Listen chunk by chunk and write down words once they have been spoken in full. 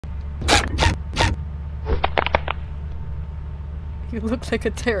You look like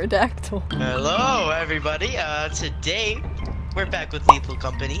a pterodactyl. Hello, everybody. Today we're back with Lethal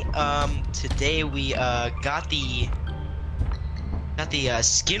Company. Today we got the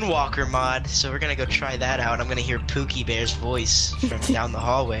Skinwalker mod, so we're gonna go try that out. I'm gonna hear Pookie Bear's voice from down the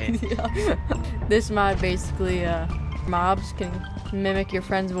hallway. Yeah. This mod basically, mobs can mimic your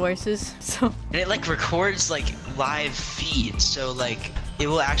friends' voices. So. And it like records like live feed, so like it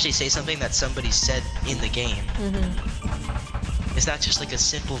will actually say something that somebody said in the game. It's not just like a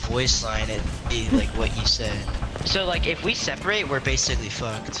simple voice line, it'd be like what you said. So like if we separate, we're basically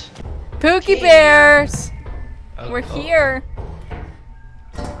fucked. Pookie Bears! Oh, We're here!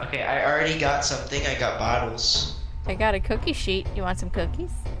 Okay, I already got something, I got bottles. I got a cookie sheet. You want some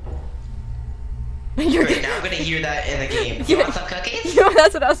cookies? Great, now I'm gonna hear that in the game. You want some cookies?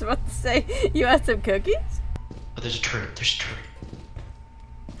 That's what I was about to say. You want some cookies? Oh, there's a turret, there's a turret.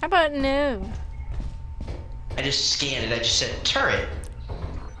 How about no? I just scanned it, I just said turret.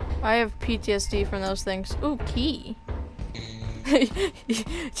 I have PTSD from those things. Ooh, key.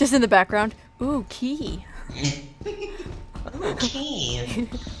 Just in the background. Ooh, key. Okay.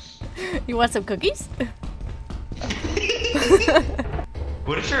 You want some cookies?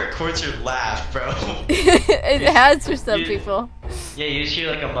 What if it records your laugh, bro? It has for some people. Yeah, you just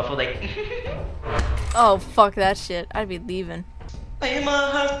hear like a muffled like. Oh, fuck that shit. I'd be leaving. I'm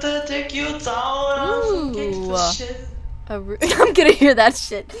gonna have to take you down. Ooh. I'm gonna hear that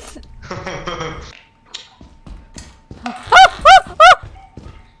shit.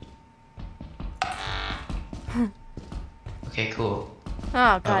 Okay, cool.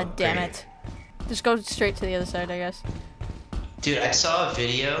 Oh, god damn great. it. Just go straight to the other side, I guess. Dude, I saw a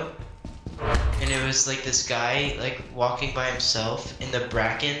video, and it was like this guy like walking by himself in the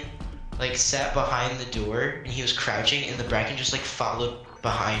bracken, like sat behind the door, and he was crouching, and the bracken just like followed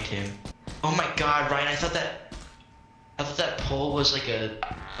behind him. Oh my god, Ryan, I thought that pole was like a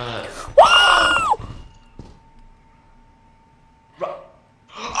Whoa! Oh!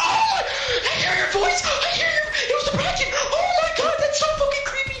 I hear your voice! I hear your... It was the bracken! Oh my god, that's so fucking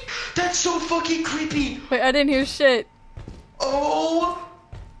creepy! That's so fucking creepy! Wait, I didn't hear shit. Oh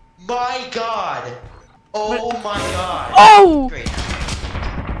my god! Oh my god! Oh! Great.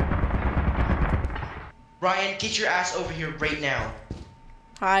 Ryan, get your ass over here right now.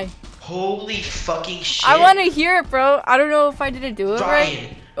 Hi. Holy fucking shit. I want to hear it, bro. I don't know if I didn't do it Ryan,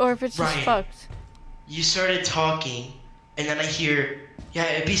 right or if it's just Ryan. fucked. You started talking, and then I hear, yeah,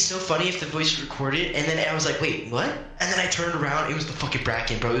 it'd be so funny if the voice recorded, and then I was like, wait, what? And then I turned around, it was the fucking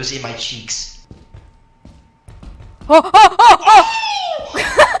bracken, bro. It was in my cheeks. Oh, oh, oh, oh!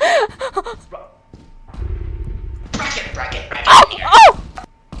 Bracken. Oh, oh!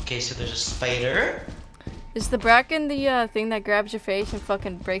 Okay, so there's a spider. Is the bracken the thing that grabs your face and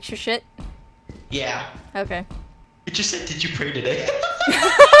fucking breaks your shit? Yeah. Okay. It just said, did you pray today?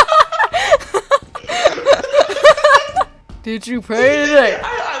 Did you pray today?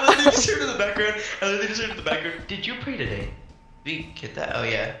 I literally just heard in the background. Did you pray today? Did we get that? Oh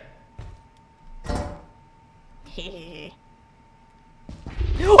yeah.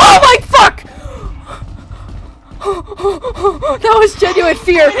 Oh my fuck! That was genuine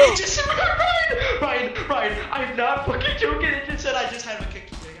fear. Ryan, I'm not fucking joking. It just said I just had a cookie.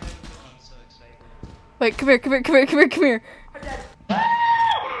 I'm so excited. Wait, come here.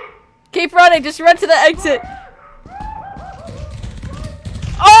 Keep running, just run to the exit.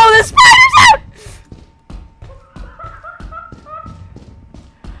 Oh, the spider's out!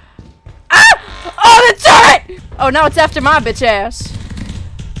 Ah! Oh, the turret! Oh, now it's after my bitch ass.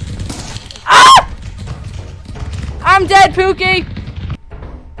 Ah! I'm dead, Pookie!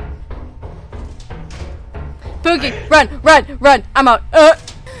 Pookie, run! I'm out.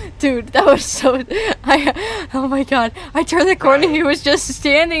 Dude, that was so... oh my god. I turned the corner, he was just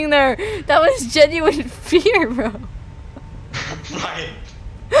standing there. That was genuine fear, bro. Ryan.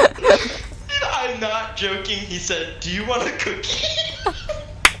 I'm not joking. He said, do you want a cookie?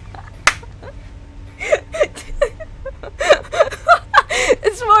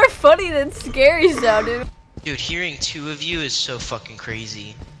 It's more funny than scary sounding. Dude, hearing two of you is so fucking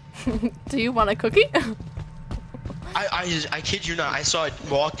crazy. Do you want a cookie? I kid you not. I saw it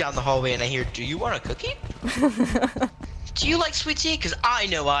walk down the hallway and I hear, do you want a cookie? Do you like sweet tea? Because I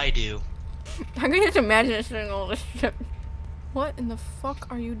know I do. I'm gonna just imagine saying all this shit. What in the fuck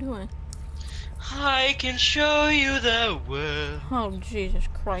are you doing? I can show you the world. Oh, Jesus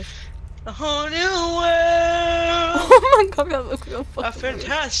Christ. A whole new world. Oh my god, that looks real A fucking weird.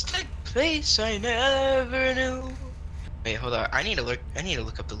 fantastic place I never knew. Wait, hold on. I need to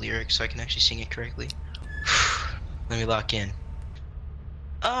look up the lyrics so I can actually sing it correctly. Let me lock in.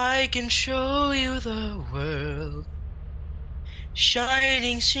 I can show you the world.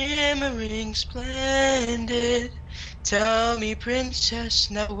 shining, shimmering, splendid. Tell me, princess,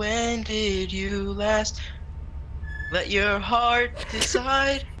 now when did you last let your heart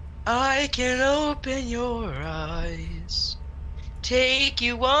decide? I can open your eyes, take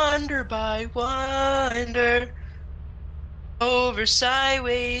you wonder by wonder, over,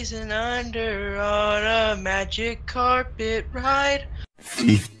 sideways, and under on a magic carpet ride.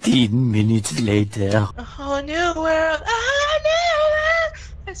 15 minutes later. A whole new world, a whole new world.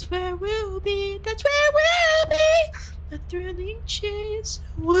 That's where we'll be, that's where we'll be. A thrilling chase,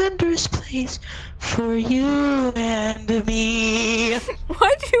 a wondrous place for you and me.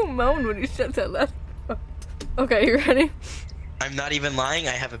 Why'd you moan when you said that last part? Okay, you ready? I'm not even lying,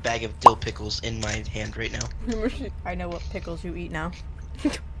 I have a bag of dill pickles in my hand right now. I know what pickles you eat now.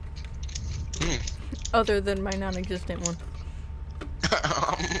 Other than my non-existent one.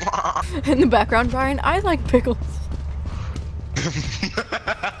 In the background, Brian, I like pickles.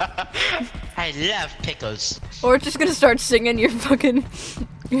 I love pickles. Or we're just gonna start singing your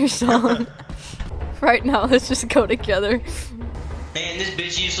song. Right now, let's just go together. Man, this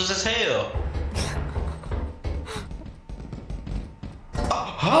bitch useless as hell.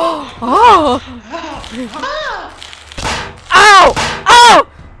 Oh! Ow! Ow!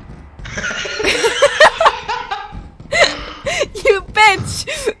 You bitch!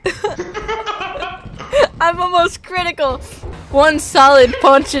 I'm almost critical. One solid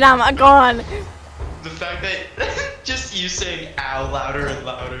punch and I'm gone. The fact that just you saying ow louder and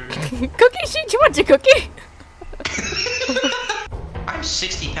louder. Cookie sheet, you want your cookie? I'm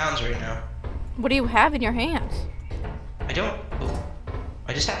 60 pounds right now. What do you have in your hands? I don't. Oh,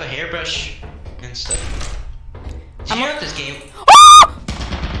 I just have a hairbrush and stuff. Did you know this game?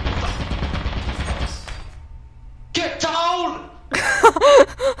 Get down!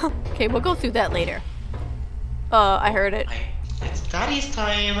 Okay, we'll go through that later. I heard it. It's daddy's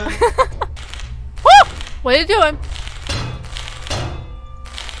time. Woo! What are you doing?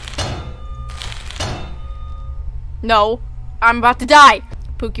 No, I'm about to die.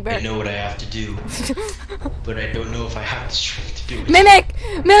 Pookie Bear. I know what I have to do, but I don't know if I have the strength to do it. Mimic!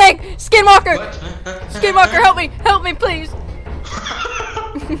 Mimic! Skinwalker! What? Skinwalker, help me! Help me, please!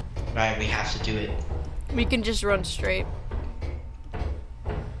 Right, we have to do it. We can just run straight.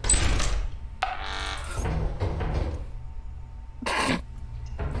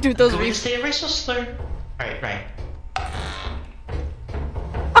 Dude, those Can we stay a racial slur? Alright, right.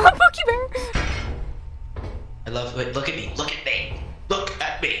 I'm a Pookie Bear! I love it. Look at me. Look at me. Look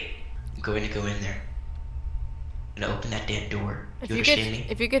at me. I'm going to go in there. I'm gonna open that damn door. You understand me?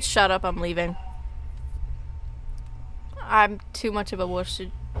 If you get shut up, I'm leaving. I'm too much of a wuss to...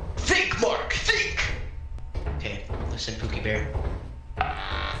 Think, Mark! Think! Okay, listen, Pookie Bear.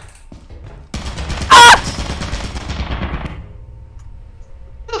 Ah!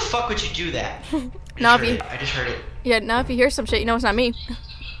 How the fuck would you do that? Now I just heard it. Yeah, now if you hear some shit, you know it's not me.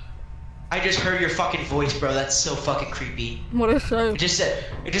 I just heard your fucking voice, bro. That's so fucking creepy. What is that? It just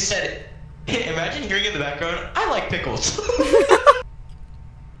said, imagine hearing in the background, I like pickles.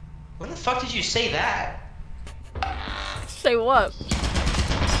 When the fuck did you say that? Say what?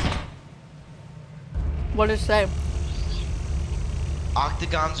 What did it say?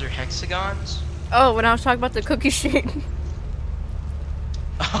 Octagons or hexagons? Oh, when I was talking about the cookie sheet.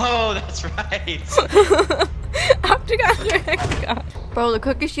 Oh, that's right. Octagons or hexagons? Bro, the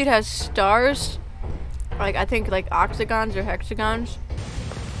cookie sheet has stars. Like, I think, like, octagons or hexagons.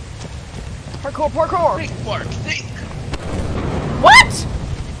 Parkour, parkour! Think, Mark, think. What?!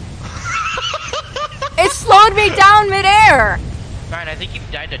 It slowed me down midair! Ryan, I think you've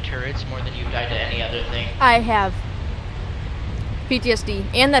died to turrets more than you've died to any other thing. I have. PTSD.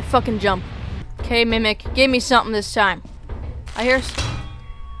 And that fucking jump. Okay, Mimic, give me something this time. I hear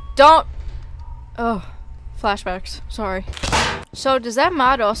Don't! Oh. Flashbacks. Sorry. So, does that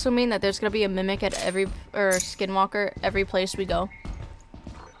mod also mean that there's gonna be a Mimic at every, or Skinwalker, every place we go?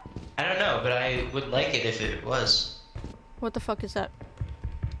 I don't know, but I would like it if it was. What the fuck is that?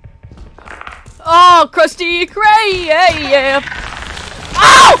 Oh, Krusty Krab! Yeah, yeah.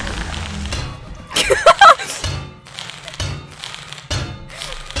 Ow!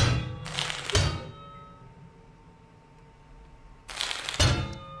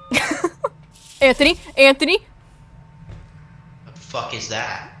 Anthony! Anthony! What the fuck is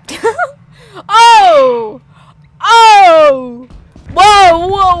that? Oh! Oh! Whoa,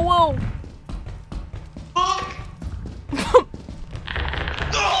 whoa, whoa! Fuck!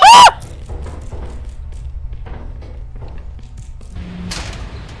 Ah!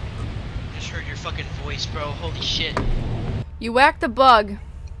 Just heard your fucking voice, bro. Holy shit. You whacked the bug,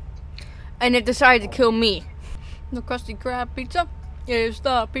 and it decided to kill me. The Krusty Krab pizza is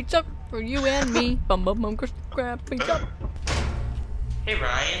the pizza for you and me. Bum bum bum Krusty Krab pizza. Hey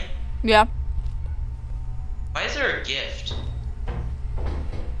Ryan, Yeah. why is there a gift?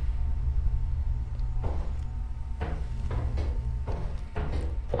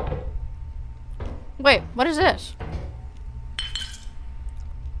 Wait, what is this?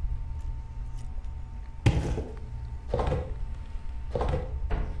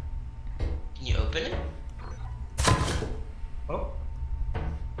 Can you open it? Oh.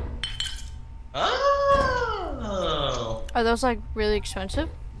 Oh. Are those like really expensive?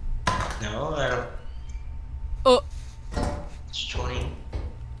 No, I don't. Oh, It's 20.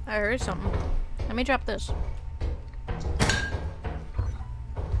 I heard something. Let me drop this.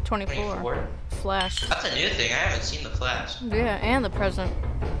 24. 24? Flash. That's a new thing. I haven't seen the flash. Yeah, and the present.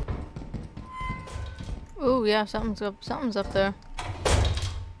 Ooh, yeah, something's up there.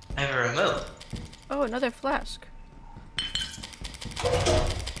 I have a remote. Oh, another flask.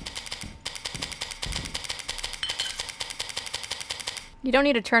 You don't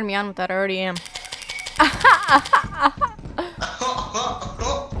need to turn me on with that, I already am.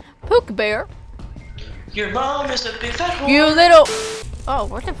 Poke bear. Your mom is a big fat whore. You little. Oh,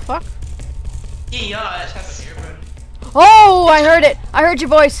 what the fuck? Yeah, I just have a hairbrush. Oh, I heard it. I heard your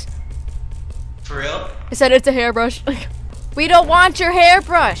voice. For real? It said it's a hairbrush. We don't want your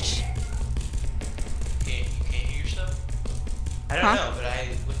hairbrush. You can't hear yourself? I don't Huh? know, but I.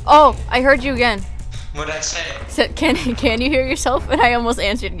 Oh, I heard you again. What'd I say? Said, can you hear yourself? And I almost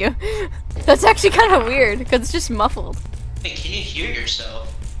answered you. That's actually kind of weird because it's just muffled. Hey, can you hear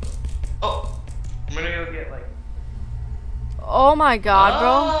yourself? Oh, I'm gonna go get like. Oh my god, bro.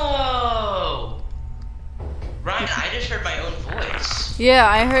 Oh. Ryan, I just heard my own voice. Yeah,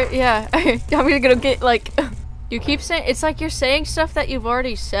 I heard. Yeah, I'm gonna get like. You keep saying it's like you're saying stuff that you've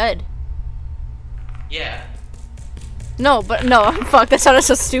already said. Yeah. No, but no. Fuck, that sounded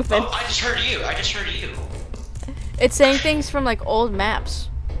so stupid. Oh, I just heard you. I just heard you. It's saying things from like old maps.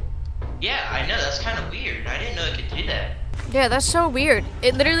 Yeah, I know. That's kind of weird. I didn't know it could do that. Yeah, that's so weird.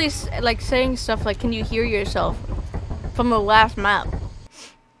 It literally is like saying stuff like, "Can you hear yourself?" from the last map.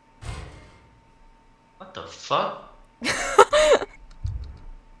 What the fuck?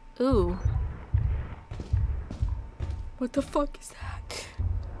 Ooh. What the fuck is that?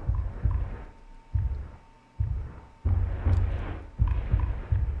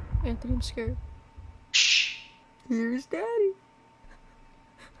 Anthony, I'm scared. Shh. Here's Daddy.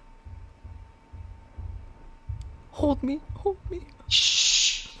 Hold me, hold me.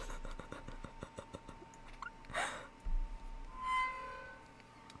 Shh.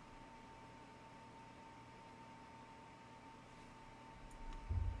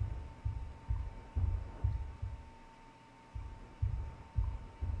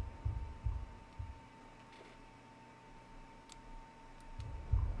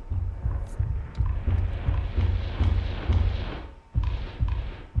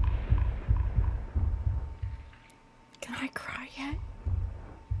 Can I cry yet?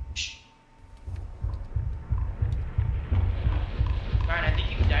 Shh. Ryan, I think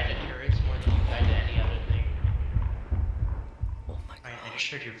you died to turrets more than you died to any other thing. Oh my god. Ryan, I just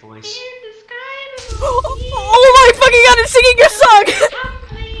heard your voice. Oh my fucking god, I'm singing your song!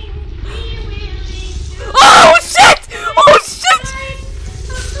 Oh shit! Oh shit!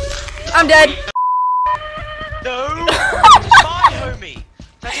 I'm dead. No! That's my homie!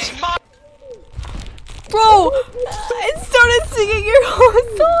 That is my. Bro! I started singing your whole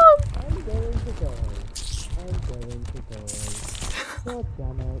song!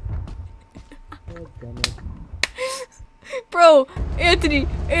 Bro, Anthony,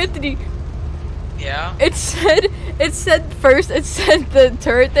 Yeah? it said the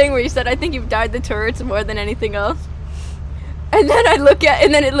turret thing where you said, I think you've died the turrets more than anything else. And then I look at,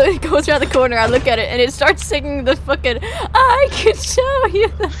 and then it goes around the corner, I look at it, and it starts singing the fucking, I can show you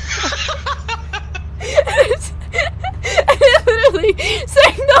the... and it literally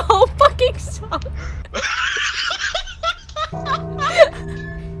sang the whole fucking song.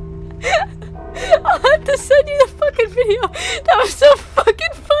 I'll have to send you the fucking video. That was so fucking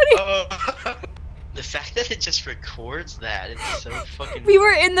funny. The fact that it just records that, it's so fucking. We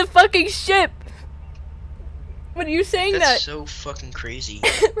were in the fucking ship. What are you saying That's so fucking crazy.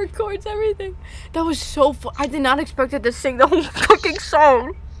 It records everything. That was so fun. I did not expect it to sing the whole fucking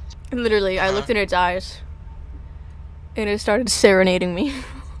song. Literally, I looked in its eyes. And it started serenading me.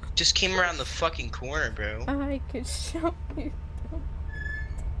 Just came around the fucking corner, bro. I could show you.